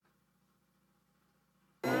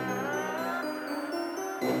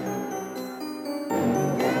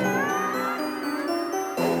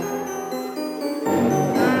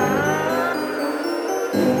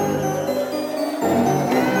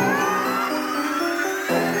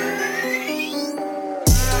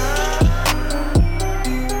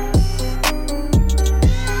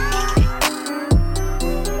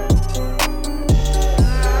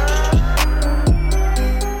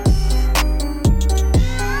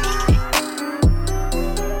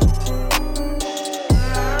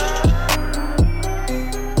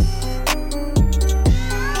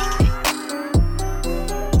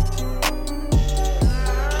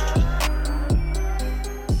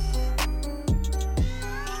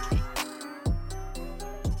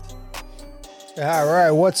All right,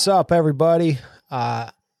 what's up, everybody?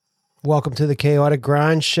 Welcome to the Chaotic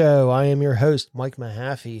Grind Show. I am your host, Mike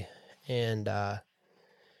Mahaffey, and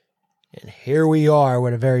here we are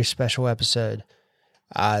with a very special episode.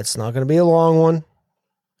 It's not going to be a long one.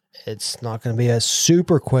 It's not going to be a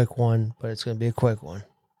super quick one, but it's going to be a quick one.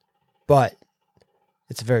 But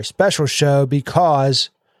it's a very special show because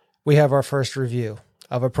we have our first review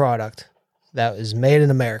of a product that is made in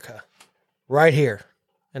America, right here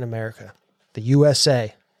in America, the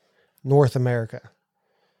USA, North America.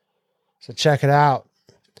 So check it out.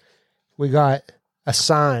 We got a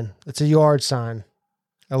sign. It's a yard sign,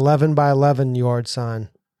 11 by 11 yard sign.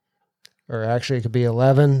 Or actually it could be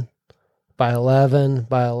 11 by 11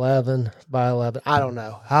 by 11 by 11. I don't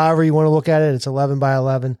know. However you want to look at it, it's 11 by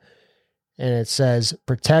 11. And it says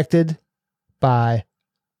protected by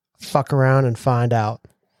fuck around and find out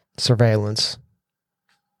surveillance.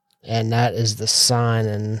 And that is the sign.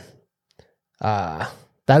 And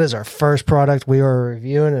that is our first product we are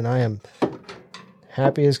reviewing, and I am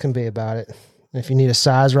happy as can be about it. If you need a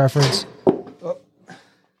size reference,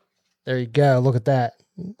 there you go. Look at that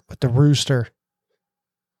with the rooster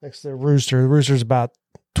next to the rooster. The rooster's about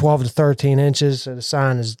 12 to 13 inches, so the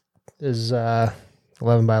sign is 11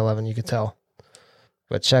 by 11. You can tell,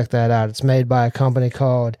 but check that out. It's made by a company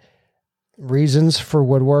called Reasons for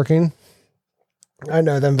Woodworking. I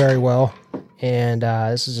know them very well, and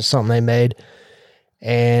this is just something they made.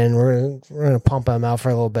 And we're gonna pump them out for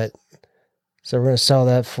a little bit. So we're gonna sell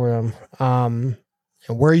that for them. And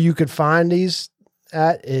where you could find these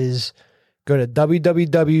at is go to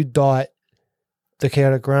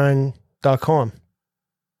www.thechaoticgrind.com.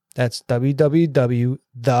 That's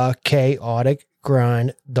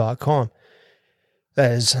www.thechaoticgrind.com.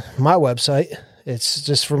 That is my website. It's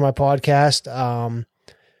just for my podcast.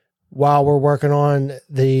 While we're working on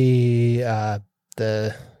the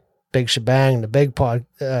big shebang, the big Made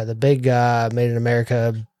in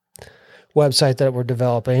America website that we're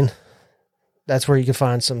developing. That's where you can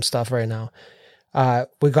find some stuff right now. I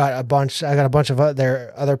got a bunch of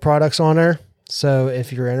their other products on there. So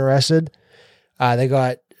if you're interested, they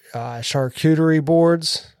got charcuterie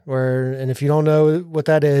boards and if you don't know what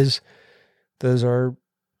that is, they're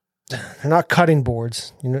not cutting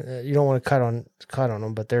boards. You know, you don't want to cut on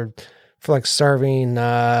them, but they're for like serving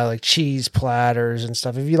like cheese platters and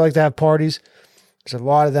stuff. If you like to have parties, there's a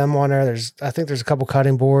lot of them on there. I think there's a couple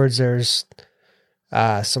cutting boards. There's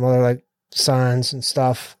some other like signs and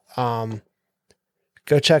stuff. Go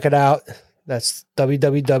check it out. That's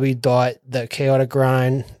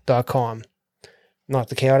www.thechaoticgrind.com. Not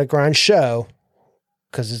the Chaotic Grind Show,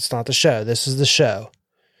 because it's not the show. This is the show.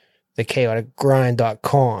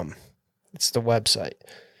 Thechaoticgrind.com. It's the website.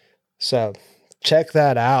 So check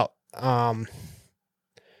that out. I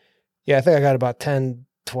think I got about 10,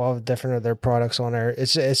 12 different of their products on there.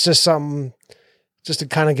 It's just something just to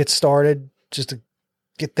kind of get started, just to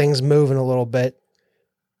get things moving a little bit.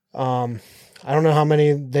 I don't know how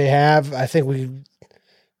many they have. I think we're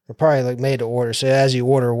probably like made to order. So as you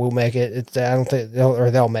order, we'll make it. I don't think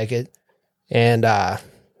they'll make it. And,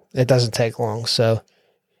 it doesn't take long. So,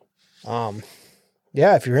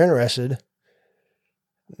 if you're interested.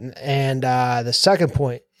 And, the second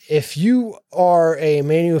point, if you are a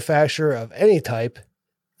manufacturer of any type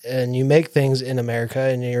and you make things in America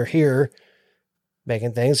and you're here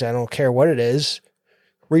making things, I don't care what it is,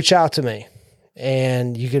 reach out to me.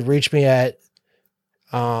 And you could reach me at,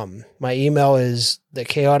 my email is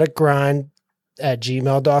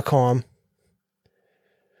thechaoticgrind@gmail.com,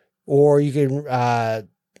 or you can,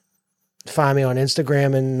 find me on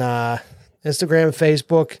Instagram and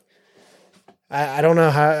Facebook. I don't know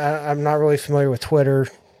how, I'm not really familiar with Twitter,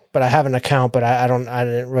 but I have an account, but I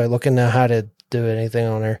didn't really look into how to do anything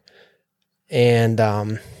on there. And,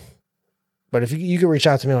 but if you can reach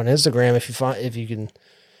out to me on Instagram, if you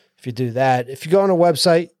do that, if you go on a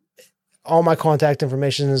website, all my contact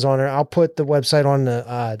information is on there. I'll put the website on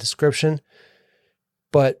the description,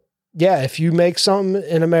 but yeah, if you make something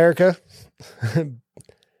in America,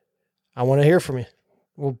 I want to hear from you.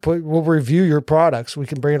 We'll review your products. We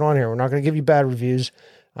can bring it on here. We're not going to give you bad reviews.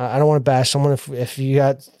 I don't want to bash someone. If you're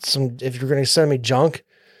going to send me junk,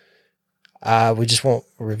 we just won't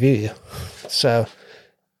review you. So,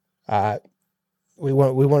 we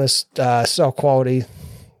want to sell quality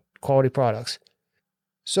products.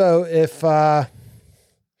 So if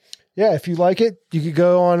you like it, you could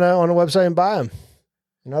go on the website and buy them.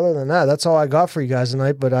 And other than that, that's all I got for you guys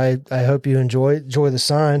tonight. But I hope you enjoy the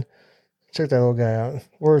sign. Check that little guy out.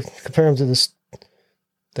 Or compare him to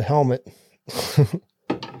the helmet.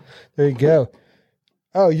 There you go.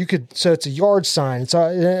 Oh, so it's a yard sign. It's all,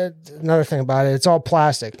 another thing about it. It's all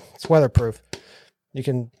plastic. It's weatherproof. You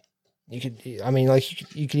could, I mean,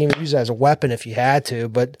 like you can even use it as a weapon if you had to,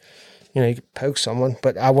 but you could poke someone,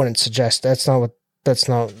 but I wouldn't suggest that's not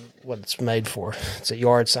what it's made for. It's a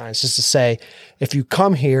yard sign. It's just to say, if you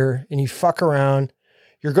come here and you fuck around,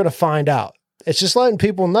 you're going to find out. It's just letting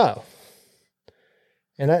people know.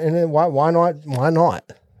 And then why not? Why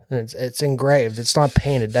not? And it's engraved. It's not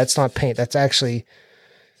painted. That's not paint. That's actually,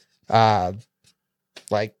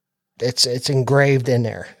 like it's engraved in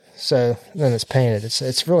there. So then it's painted.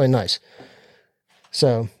 It's really nice.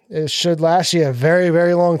 So it should last you a very,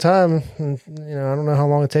 very long time. And, I don't know how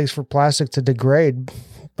long it takes for plastic to degrade,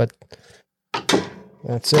 but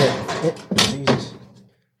that's it. Jesus.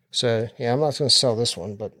 So yeah, I'm not going to sell this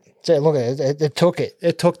one, but say, look at it. It took it.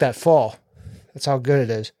 It took that fall. That's how good it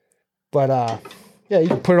is. But yeah, you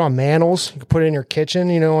can put it on mantles. You can put it in your kitchen,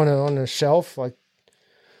 on a shelf, like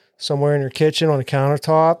somewhere in your kitchen on a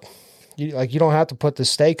countertop. You don't have to put the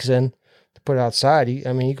steaks in to put it outside. You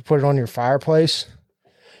can put it on your fireplace,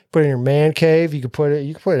 put it in your man cave. You can put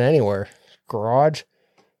it anywhere. Garage,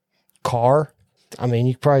 car.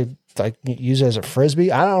 You could probably use it as a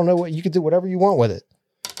Frisbee. I don't know what you could do, whatever you want with it.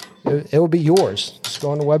 It will be yours. Just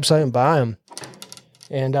go on the website and buy them.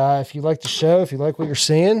 And if you like the show, if you like what you're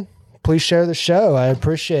seeing, please share the show. I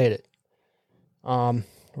appreciate it. We're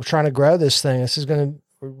trying to grow this thing.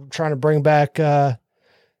 We're trying to bring back, we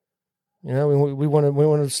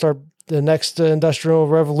want to start the next industrial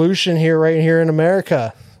revolution right here in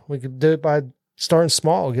America. We could do it by starting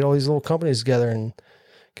small, get all these little companies together and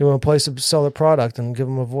give them a place to sell their product and give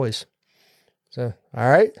them a voice. So, all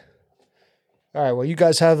right. Well, you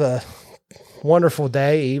guys have a wonderful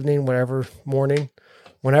day, evening, whatever, morning,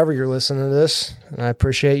 whenever you're listening to this. And I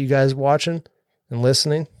appreciate you guys watching and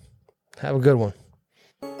listening. Have a good one.